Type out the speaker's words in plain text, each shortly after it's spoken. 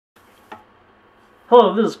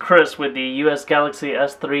Hello, this is Chris with the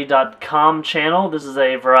usgalaxys3.com channel. This is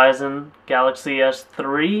a Verizon Galaxy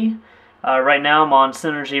S3. Right now I'm on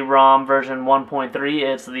SynergyROM version 1.3.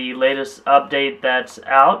 It's the latest update that's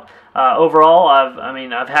out. Overall,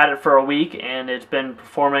 I've had it for a week and it's been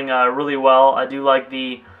performing really well. I do like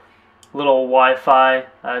the little Wi-Fi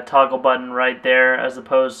toggle button right there as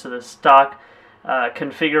opposed to the stock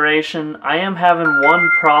configuration. I am having one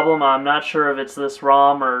problem. I'm not sure if it's this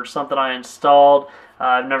ROM or something I installed.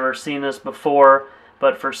 I've never seen this before,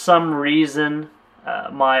 but for some reason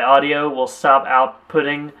my audio will stop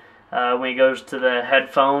outputting when it goes to the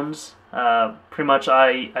headphones. Pretty much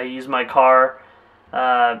I use my car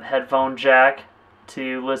headphone jack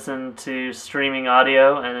to listen to streaming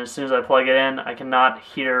audio, and as soon as I plug it in, I cannot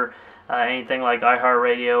hear anything like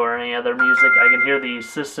iHeartRadio or any other music. I can hear the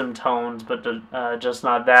system tones, but just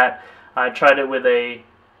not that. I tried it with a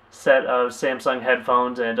set of Samsung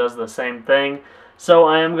headphones and it does the same thing. So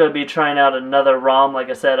I am going to be trying out another ROM.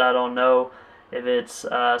 Like I said, I don't know if it's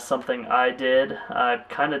something I did. I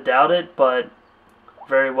kind of doubt it, but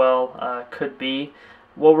very well could be.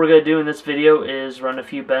 What we're going to do in this video is run a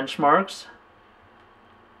few benchmarks.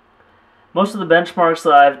 Most of the benchmarks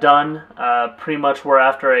that I've done pretty much were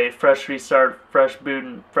after a fresh restart, fresh boot,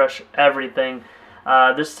 and fresh everything.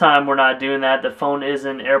 This time we're not doing that. The phone is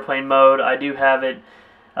in airplane mode. I do have it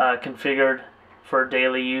configured for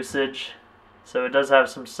daily usage, so it does have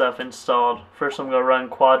some stuff installed. First I'm going to run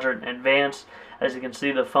Quadrant Advanced. As you can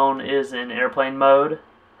see, the phone is in airplane mode.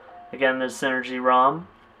 Again, this is SynergyROM.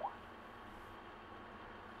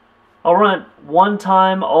 I'll run it one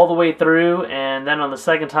time all the way through, and then on the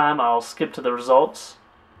second time I'll skip to the results.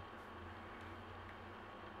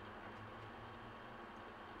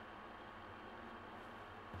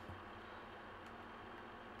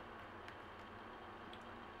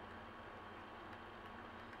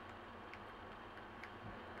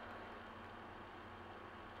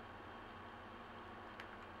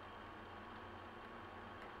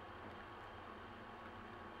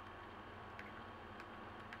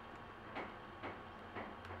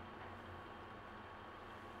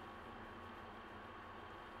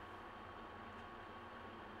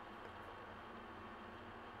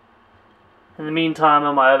 In the meantime,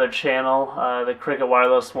 on my other channel, the Cricket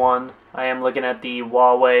Wireless one, I am looking at the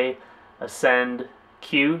Huawei Ascend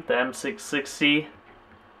Q, the M660,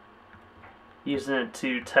 using it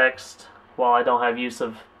to text while I don't have use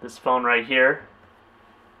of this phone right here.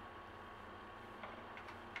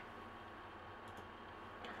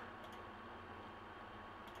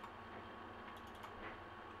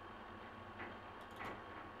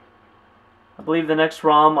 I believe the next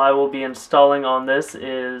ROM I will be installing on this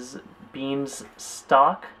is Beans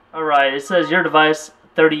Stock. Alright, it says your device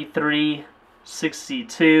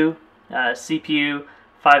 3362, CPU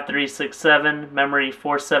 5367, memory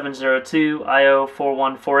 4702, IO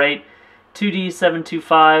 4148, 2D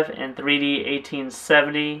 725, and 3D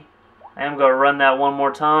 1870. I am going to run that one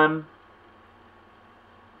more time.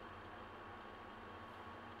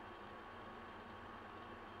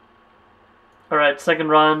 Alright, second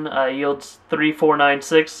run yields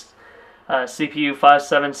 3496. CPU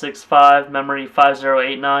 5765, memory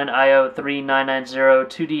 5089, IO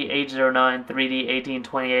 3990, 2D 809, 3D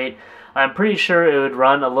 1828. I'm pretty sure it would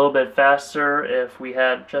run a little bit faster if we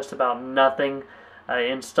had just about nothing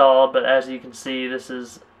installed, but as you can see, this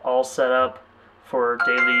is all set up for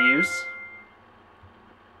daily use.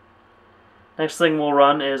 Next thing we'll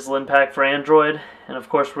run is Linpack for Android, and of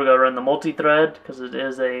course we're going to run the multi-thread because it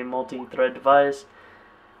is a multi-thread device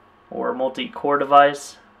or multi-core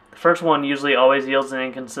device. The first one usually always yields an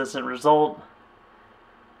inconsistent result.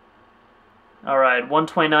 Alright,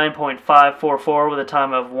 129.544 with a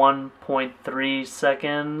time of 1.3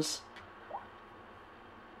 seconds.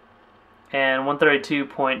 And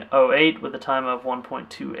 132.08 with a time of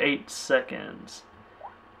 1.28 seconds.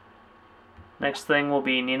 Next thing will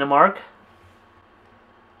be NenaMark.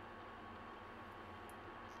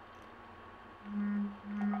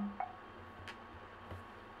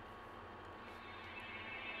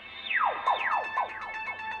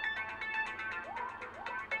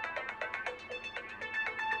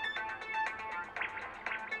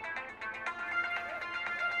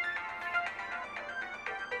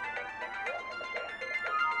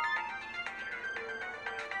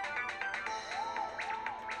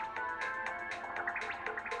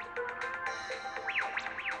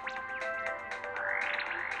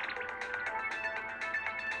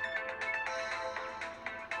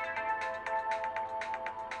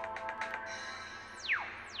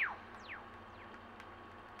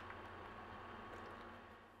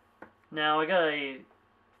 Now I got a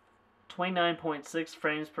 29.6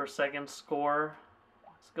 frames per second score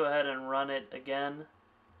Let's go ahead and run it again.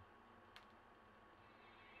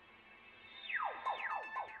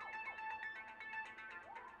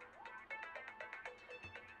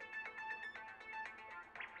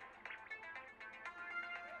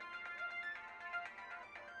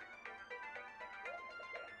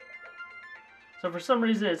 So for some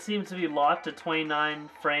reason it seems to be locked to 29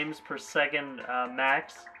 frames per second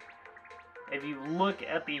max. If you look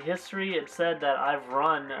at the history, it said that I've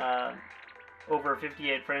run over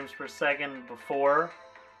 58 frames per second before.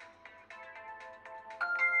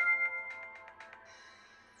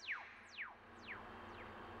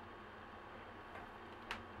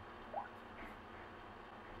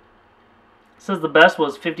 It says the best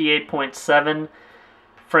was 58.7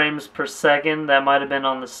 frames per second. That might have been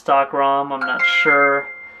on the stock ROM, I'm not sure.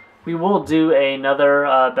 We will do another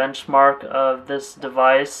benchmark of this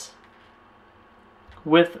device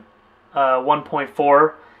with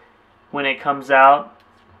 1.4 when it comes out,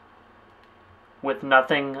 with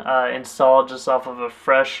nothing installed, just off of a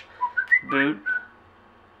fresh boot.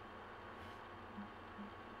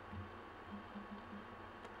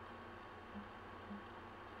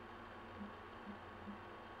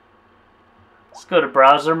 Let's go to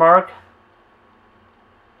browser mark.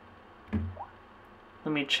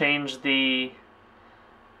 Let me change the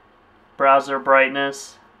browser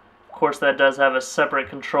brightness. Of course, that does have a separate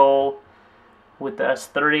control with the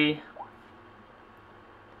SIII.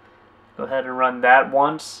 Go ahead and run that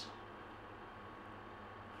once.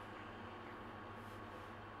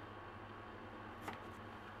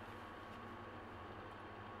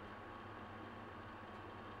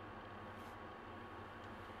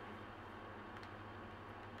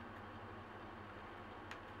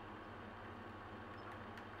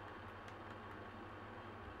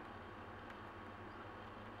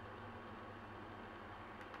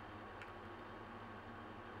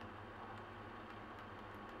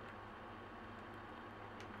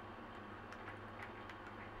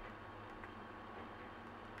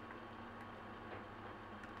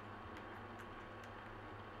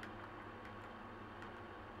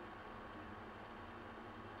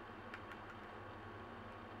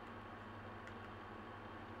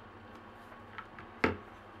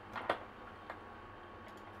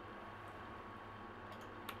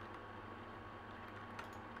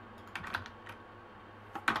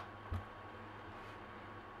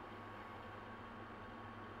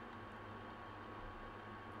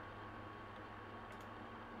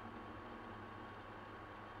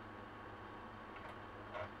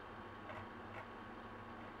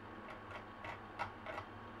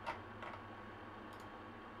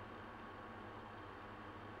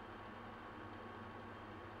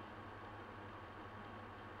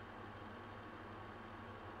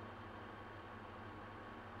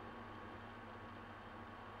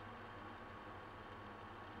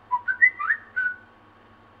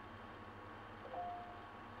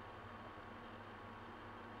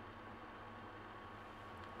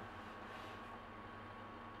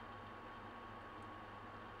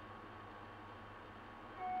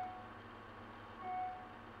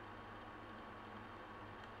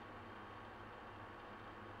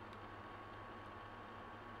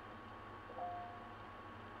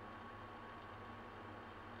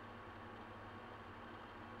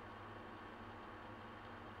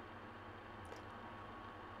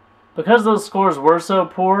 Because those scores were so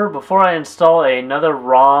poor, before I install another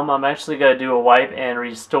ROM, I'm actually going to do a wipe and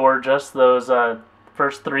restore just those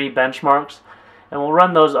first 3 benchmarks. And we'll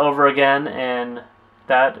run those over again, and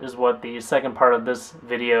that is what the second part of this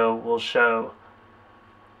video will show.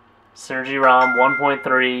 SynergyROM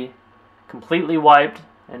 1.3, completely wiped,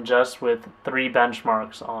 and just with 3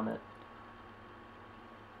 benchmarks on it.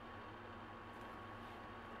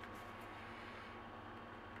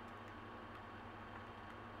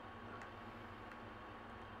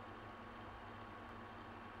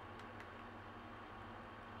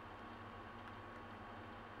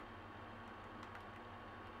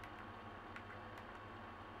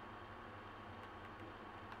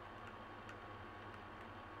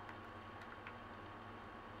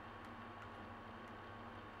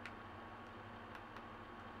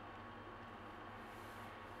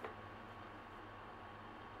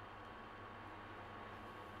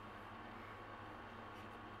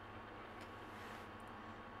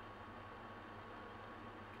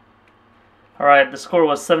 Alright, the score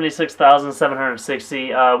was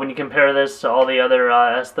 76,760. When you compare this to all the other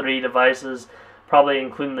SIII devices, probably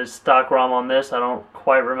including the stock ROM on this, I don't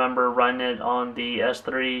quite remember running it on the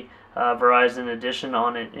SIII Verizon edition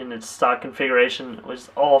on it in its stock configuration. It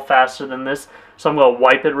was all faster than this, so I'm going to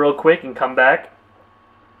wipe it real quick and come back.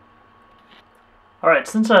 Alright,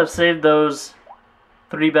 since I've saved those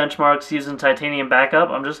 3 benchmarks using titanium backup.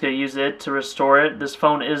 I'm just going to use it to restore it. This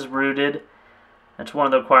phone is rooted. That's one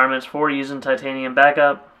of the requirements for using titanium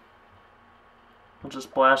backup. We'll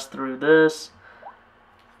just blast through this.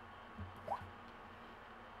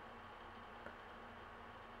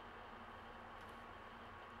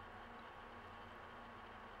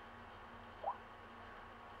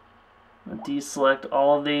 I'll deselect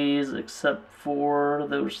all of these except for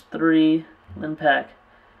those 3. Linpack,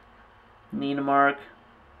 NenaMark,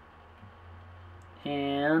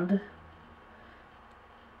 and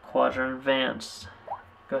Quadrant Advanced.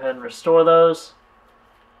 Go ahead and restore those.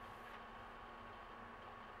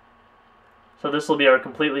 So this will be our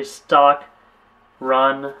completely stock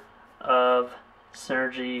run of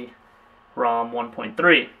SynergyROM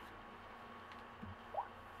 1.3.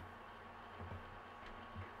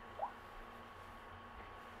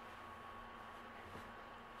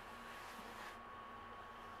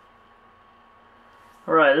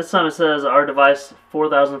 Alright, this time it says our device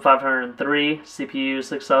 4503, CPU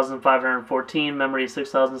 6514, memory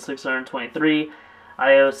 6623,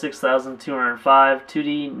 I/O 6205,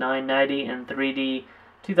 2D 990, and 3D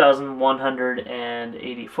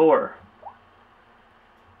 2184.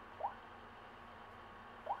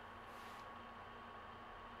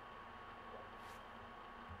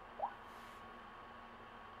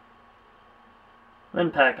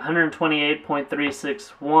 Linpack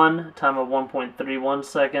 128.361, time of 1.31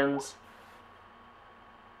 seconds.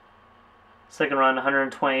 Second run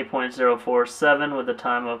 120.047 with a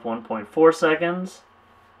time of 1.4 seconds.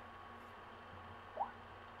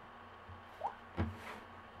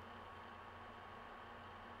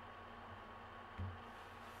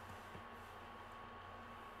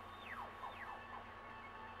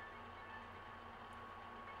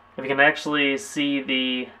 If you can actually see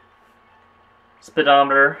the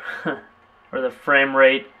speedometer or the frame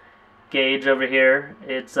rate gauge over here,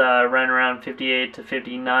 it's running around 58 to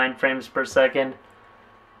 59 frames per second.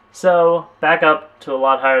 So back up to a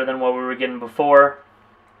lot higher than what we were getting before.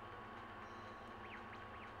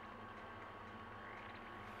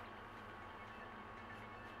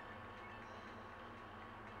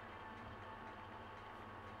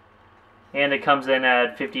 And it comes in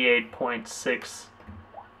at 58.6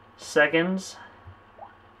 seconds.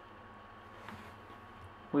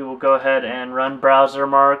 We will go ahead and run browser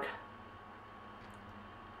mark.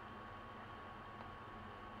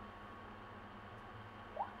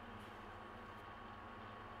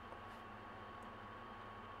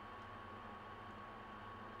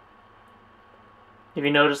 If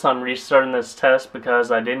you notice, I'm restarting this test because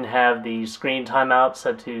I didn't have the screen timeout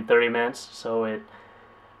set to 30 minutes, so it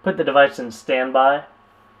put the device in standby.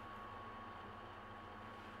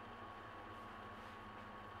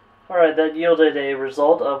 Alright, that yielded a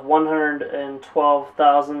result of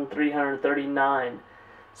 112,339.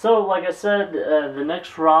 So, like I said, the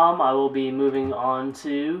next ROM I will be moving on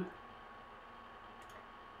to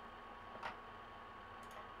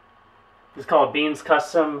is called Bean's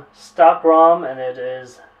Custom Stock ROM, and it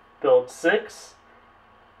is build 6.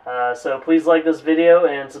 So please like this video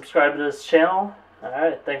and subscribe to this channel.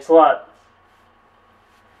 Alright, thanks a lot.